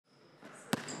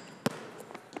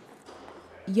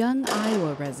Young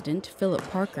Iowa resident Philip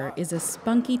Parker is a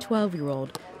spunky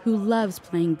 12-year-old who loves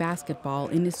playing basketball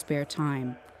in his spare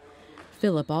time.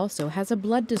 Philip also has a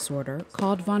blood disorder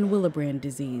called von Willebrand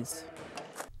disease.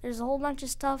 There's a whole bunch of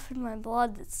stuff in my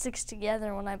blood that sticks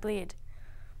together when I bleed.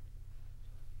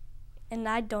 And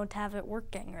I don't have it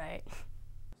working right.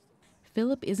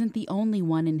 Philip isn't the only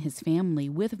one in his family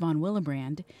with von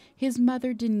Willebrand. His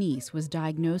mother, Denise, was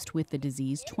diagnosed with the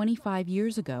disease 25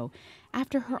 years ago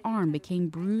after her arm became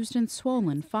bruised and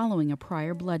swollen following a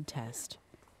prior blood test.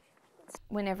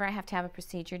 Whenever I have to have a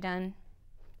procedure done,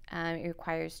 it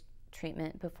requires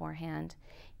treatment beforehand,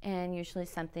 and usually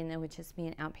something that would just be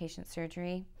an outpatient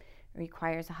surgery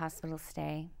requires a hospital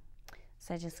stay.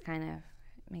 So it just kind of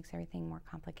makes everything more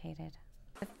complicated.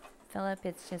 With Philip,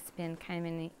 it's just been kind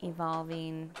of an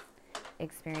evolving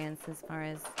experience as far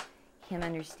as him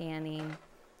understanding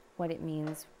what it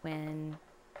means when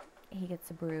he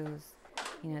gets a bruise,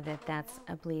 you know, that's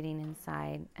a bleeding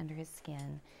inside under his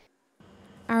skin.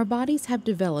 Our bodies have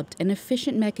developed an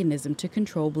efficient mechanism to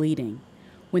control bleeding.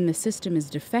 When the system is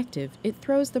defective, it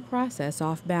throws the process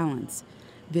off balance.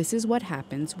 This is what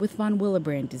happens with von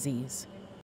Willebrand disease.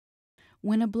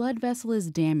 When a blood vessel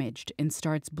is damaged and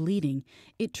starts bleeding,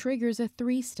 it triggers a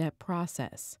three-step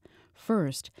process.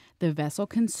 First, the vessel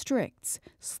constricts,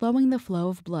 slowing the flow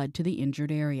of blood to the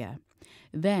injured area.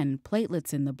 Then,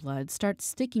 platelets in the blood start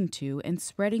sticking to and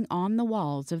spreading on the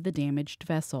walls of the damaged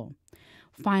vessel.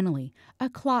 Finally, a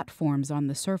clot forms on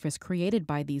the surface created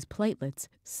by these platelets,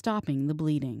 stopping the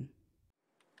bleeding.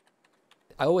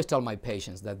 I always tell my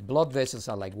patients that blood vessels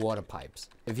are like water pipes.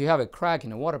 If you have a crack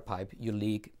in a water pipe, you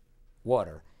leak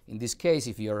water. In this case,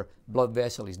 if your blood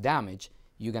vessel is damaged,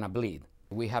 you're going to bleed.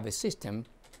 We have a system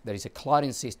that is a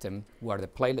clotting system where the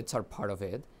platelets are part of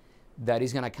it that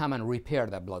is going to come and repair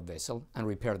that blood vessel and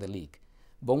repair the leak.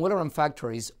 Von Willebrand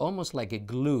factor is almost like a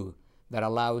glue that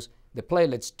allows the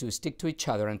platelets to stick to each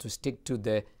other and to stick to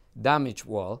the damaged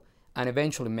wall and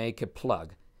eventually make a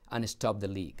plug and stop the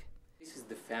leak. This is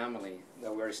the family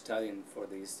that we're studying for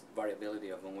this variability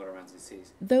of von Willebrand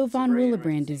disease. Though von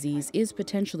Willebrand disease is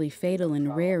potentially fatal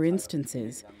in rare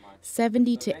instances,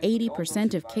 70 to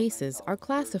 80% of cases are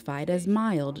classified as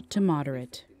mild to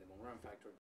moderate.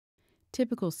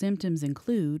 Typical symptoms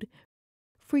include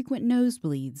frequent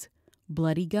nosebleeds,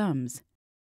 bloody gums,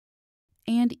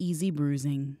 and easy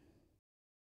bruising.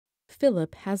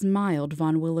 Philip has mild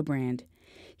von Willebrand.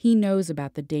 He knows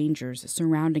about the dangers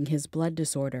surrounding his blood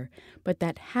disorder, but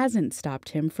that hasn't stopped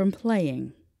him from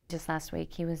playing. Just last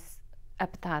week he was up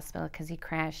at the hospital because he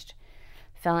crashed,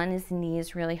 fell on his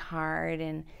knees really hard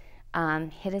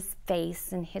and hit his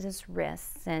face and hit his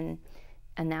wrists, and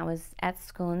that was at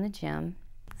school in the gym.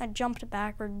 I jumped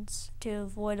backwards to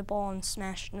avoid a ball and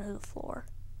smashed into the floor.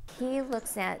 He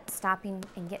looks at stopping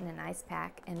and getting an ice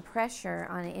pack and pressure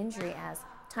on an injury as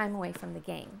time away from the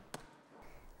game.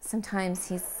 Sometimes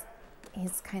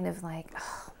he's kind of like,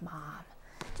 oh, Mom,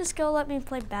 just go let me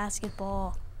play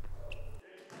basketball.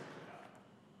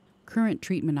 Current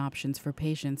treatment options for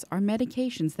patients are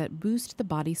medications that boost the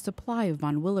body's supply of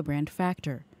von Willebrand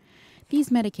factor. These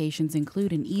medications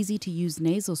include an easy-to-use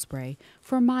nasal spray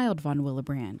for mild von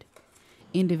Willebrand.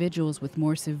 Individuals with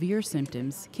more severe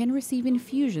symptoms can receive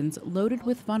infusions loaded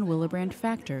with von Willebrand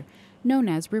factor, known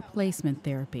as replacement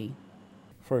therapy.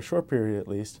 For a short period at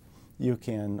least, you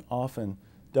can often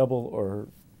double or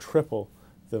triple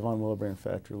the von Willebrand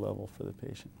factor level for the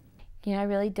patient. You know, I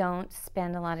really don't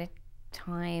spend a lot of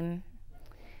time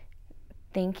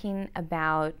thinking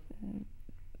about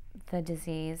the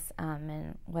disease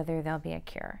and whether there'll be a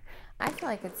cure. I feel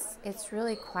like it's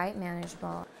really quite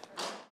manageable.